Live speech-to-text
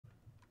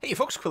Hey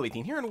folks,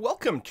 Quill18 here, and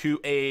welcome to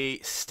a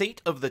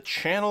State of the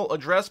Channel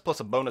address plus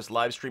a bonus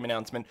live stream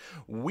announcement.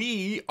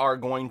 We are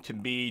going to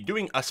be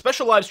doing a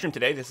special live stream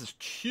today. This is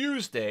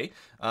Tuesday,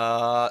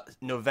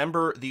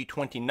 November the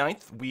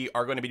 29th. We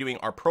are going to be doing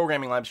our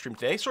programming live stream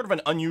today. Sort of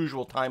an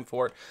unusual time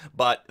for it,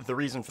 but the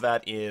reason for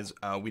that is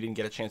we didn't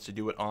get a chance to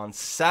do it on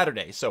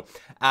Saturday. So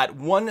at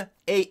 1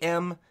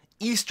 a.m.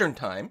 Eastern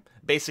Time,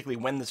 basically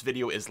when this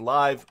video is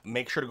live,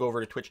 make sure to go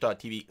over to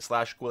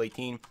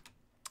twitch.tv/Quill18.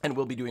 And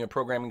we'll be doing a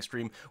programming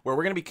stream where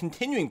we're going to be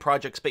continuing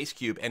Project Space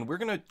Cube, and we're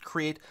going to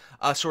create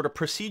a sort of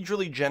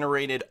procedurally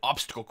generated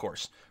obstacle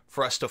course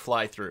for us to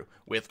fly through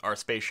with our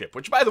spaceship.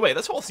 Which, by the way,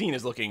 this whole scene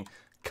is looking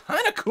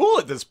kind of cool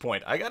at this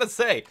point. I gotta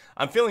say,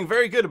 I'm feeling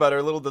very good about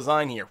our little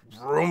design here.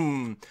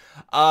 Vroom.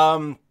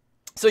 So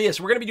yes,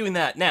 we're going to be doing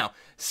that. Now,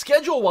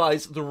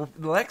 schedule-wise, the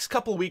next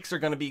couple weeks are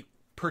going to be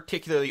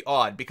particularly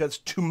odd because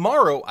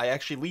tomorrow I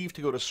actually leave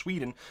to go to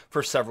Sweden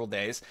for several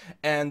days,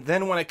 and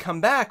then when I come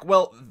back,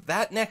 well,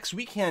 that next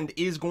weekend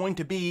is going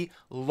to be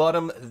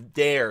Ludum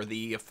Dare,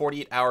 the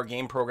 48-hour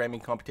game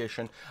programming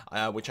competition,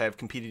 which I have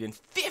competed in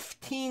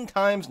 15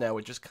 times now,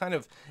 which is kind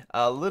of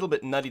a little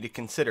bit nutty to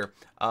consider.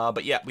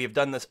 But yeah, we have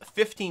done this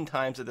 15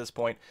 times at this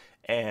point,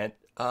 and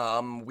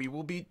we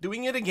will be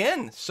doing it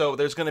again. So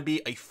there's going to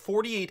be a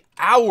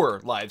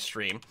 48-hour live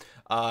stream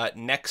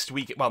next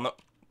week. Well, no,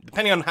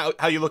 depending on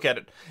how you look at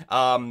it,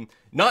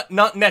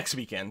 not next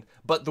weekend,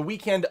 but the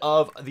weekend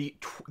of the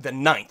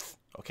 9th,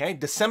 okay?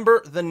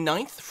 December the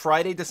 9th,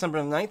 Friday,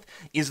 December the 9th,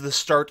 is the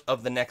start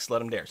of the next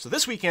Ludum Dare. So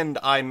this weekend,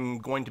 I'm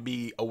going to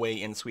be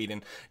away in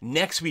Sweden.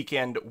 Next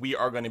weekend, we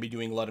are going to be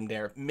doing Ludum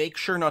Dare. Make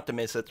sure not to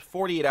miss it.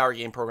 48-hour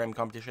game programming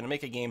competition to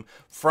make a game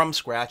from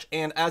scratch.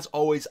 And as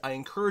always, I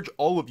encourage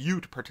all of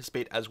you to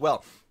participate as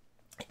well.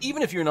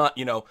 Even if you're not,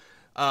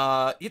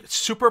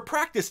 super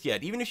practiced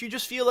yet, even if you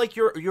just feel like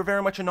you're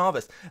very much a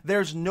novice,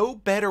 there's no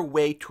better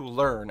way to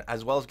learn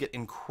as well as get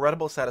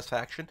incredible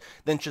satisfaction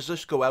than to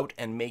just go out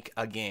and make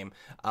a game.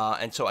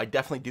 And so I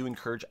definitely do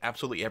encourage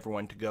absolutely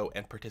everyone to go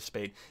and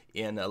participate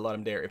in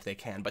Ludum Dare if they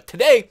can. But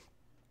today,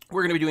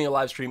 we're going to be doing a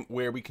live stream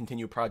where we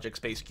continue Project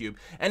Space Cube.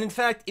 And in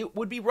fact, it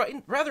would be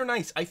rather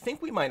nice. I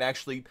think we might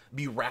actually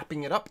be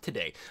wrapping it up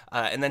today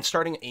and then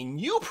starting a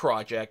new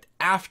project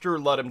after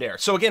Ludum Dare.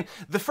 So again,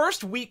 the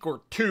first week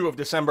or two of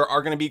December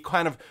are going to be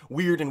kind of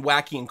weird and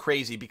wacky and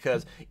crazy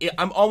because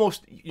I'm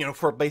almost,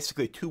 for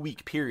basically a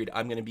 2-week period,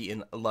 I'm going to be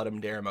in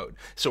Ludum Dare mode.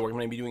 So we're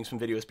going to be doing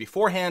some videos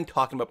beforehand,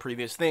 talking about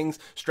previous things,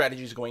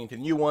 strategies going into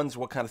new ones,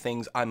 what kind of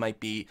things I might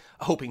be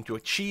hoping to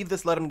achieve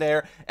this Ludum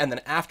Dare. And then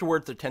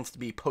afterwards, there tends to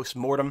be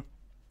post-mortem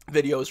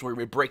videos where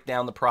we break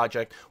down the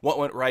project, what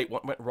went right,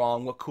 what went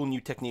wrong, what cool new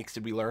techniques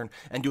did we learn,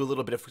 and do a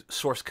little bit of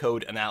source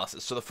code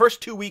analysis. So the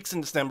first 2 weeks in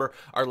December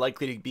are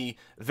likely to be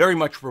very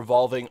much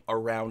revolving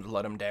around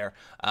Ludum Dare.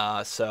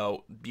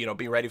 So,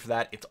 be ready for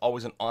that. It's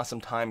always an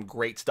awesome time,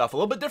 great stuff, a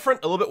little bit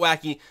different, a little bit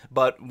wacky,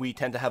 but we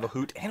tend to have a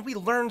hoot, and we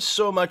learn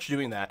so much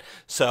doing that.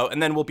 So,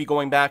 and then we'll be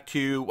going back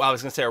to, well, I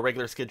was going to say our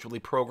regularly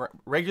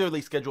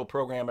scheduled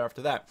program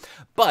after that.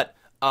 But,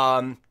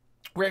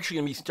 we're actually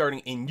going to be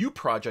starting a new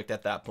project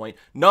at that point.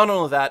 Not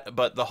only that,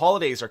 but the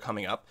holidays are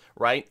coming up,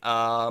 right?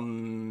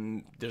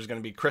 There's going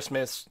to be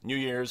Christmas, New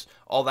Year's,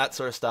 all that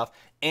sort of stuff.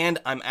 And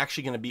I'm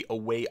actually going to be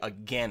away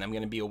again. I'm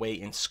going to be away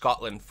in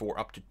Scotland for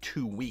up to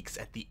 2 weeks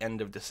at the end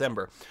of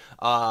December.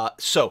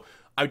 So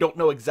I don't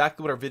know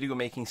exactly what our video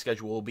making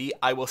schedule will be.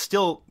 I will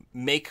still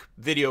make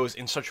videos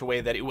in such a way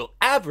that it will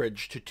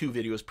average to 2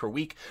 videos per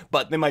week,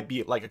 but they might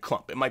be like a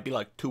clump. It might be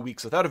like 2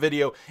 weeks without a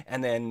video,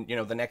 and then,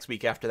 the next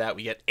week after that,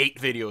 we get 8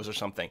 videos or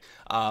something.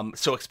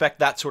 So expect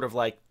that sort of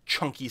like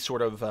chunky,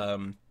 sort of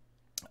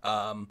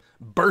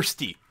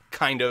bursty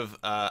kind of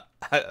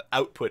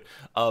output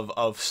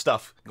of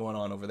stuff going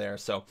on over there.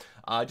 So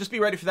just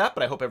be ready for that,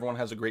 but I hope everyone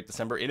has a great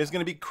December. It is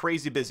going to be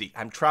crazy busy.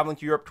 I'm traveling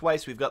to Europe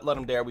twice. We've got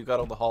Ludum Dare. We've got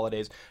all the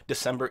holidays.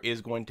 December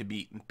is going to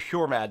be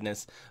pure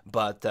madness,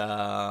 but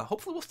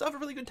hopefully we'll still have a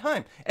really good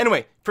time.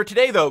 Anyway, for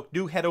today, though,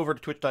 do head over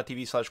to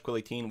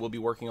twitch.tv/Quill18. We'll be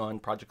working on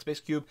Project Space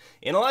Cube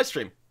in a live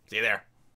stream. See you there.